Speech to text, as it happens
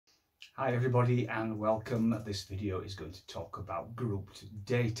Hi everybody and welcome. This video is going to talk about grouped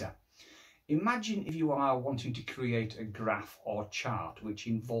data. Imagine if you are wanting to create a graph or chart which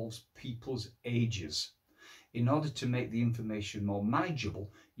involves people's ages. In order to make the information more manageable,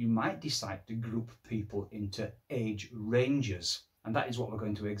 you might decide to group people into age ranges. And that is what we're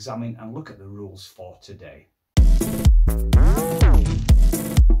going to examine and look at the rules for today.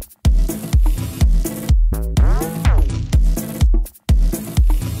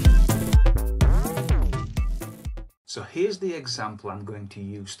 So here's the example I'm going to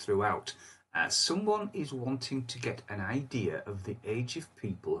use throughout. Someone is wanting to get an idea of the age of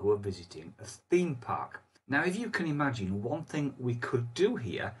people who are visiting a theme park. Now, if you can imagine, one thing we could do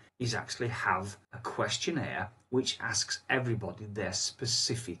here is actually have a questionnaire which asks everybody their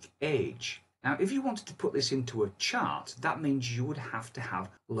specific age. Now, if you wanted to put this into a chart, that means you would have to have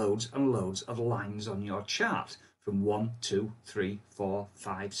loads and loads of lines on your chart from 1, 2, 3, 4,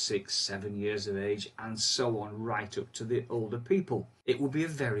 5, 6, 7 years of age and so on, right up to the older people. It would be a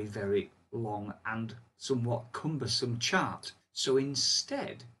very, very long and somewhat cumbersome chart. So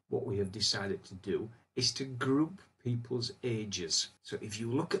instead, what we have decided to do is to group people's ages. So if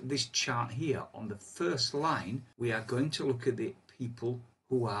you look at this chart here, on the first line, we are going to look at the people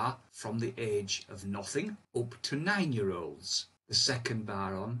who are from the age of nothing up to 9-year-olds. The second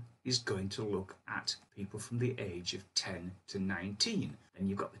bar on is going to look at people from the age of 10 to 19. Then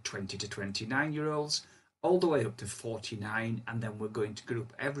you've got the 20 to 29-year-olds, all the way up to 49, and then we're going to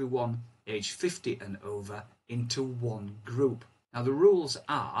group everyone age 50 and over into one group. Now the rules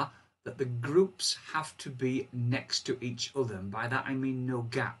are that the groups have to be next to each other, and by that I mean no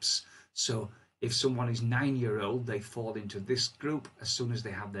gaps. So if someone is 9-year-old, they fall into this group. As soon as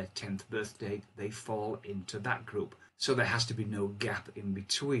they have their 10th birthday, they fall into that group. So there has to be no gap in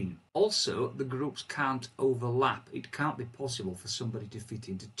between. Also, the groups can't overlap. It can't be possible for somebody to fit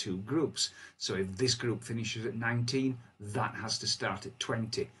into two groups. So if this group finishes at 19, that has to start at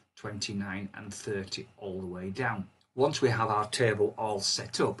 20, 29 and 30 all the way down. Once we have our table all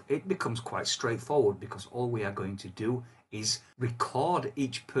set up, it becomes quite straightforward because all we are going to do is record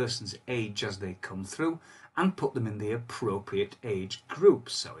each person's age as they come through and put them in the appropriate age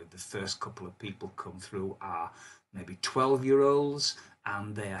groups. So if the first couple of people come through are maybe 12-year-olds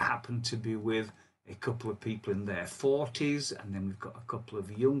and they happen to be with a couple of people in their 40s, and then we've got a couple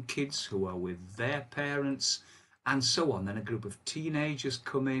of young kids who are with their parents and so on. Then a group of teenagers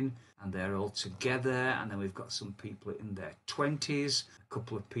come in and they're all together, and then we've got some people in their 20s, a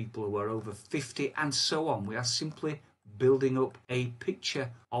couple of people who are over 50 and so on. We are simply building up a picture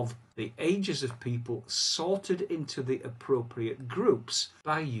of the ages of people sorted into the appropriate groups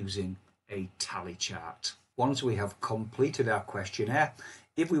by using a tally chart. Once we have completed our questionnaire,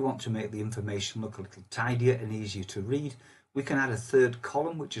 if we want to make the information look a little tidier and easier to read, we can add a third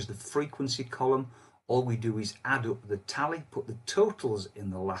column, which is the frequency column. All we do is add up the tally, put the totals in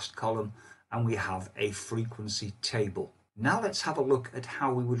the last column, and we have a frequency table. Now let's have a look at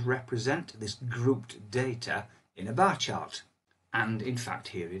how we would represent this grouped data in a bar chart. And in fact,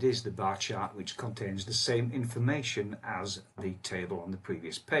 here it is, the bar chart, which contains the same information as the table on the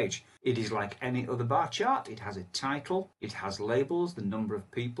previous page. It is like any other bar chart. It has a title, it has labels, the number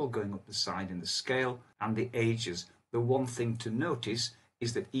of people going up the side in the scale, and the ages. The one thing to notice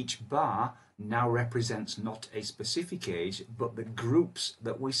is that each bar now represents not a specific age, but the groups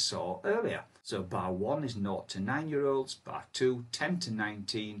that we saw earlier. So bar 1 is 0 to 9-year-olds, bar 2, 10 to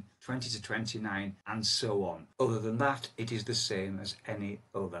 19, 20 to 29, and so on. Other than that, it is the same as any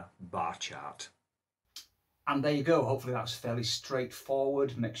other bar chart. And there you go. Hopefully that's fairly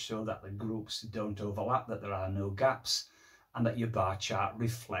straightforward. Make sure that the groups don't overlap, that there are no gaps, and that your bar chart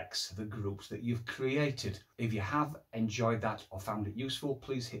reflects the groups that you've created. If you have enjoyed that or found it useful,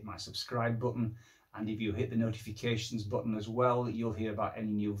 please hit my subscribe button. And if you hit the notifications button as well, you'll hear about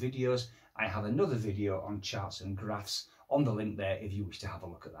any new videos. I have another video on charts and graphs on the link there if you wish to have a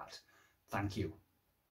look at that. Thank you.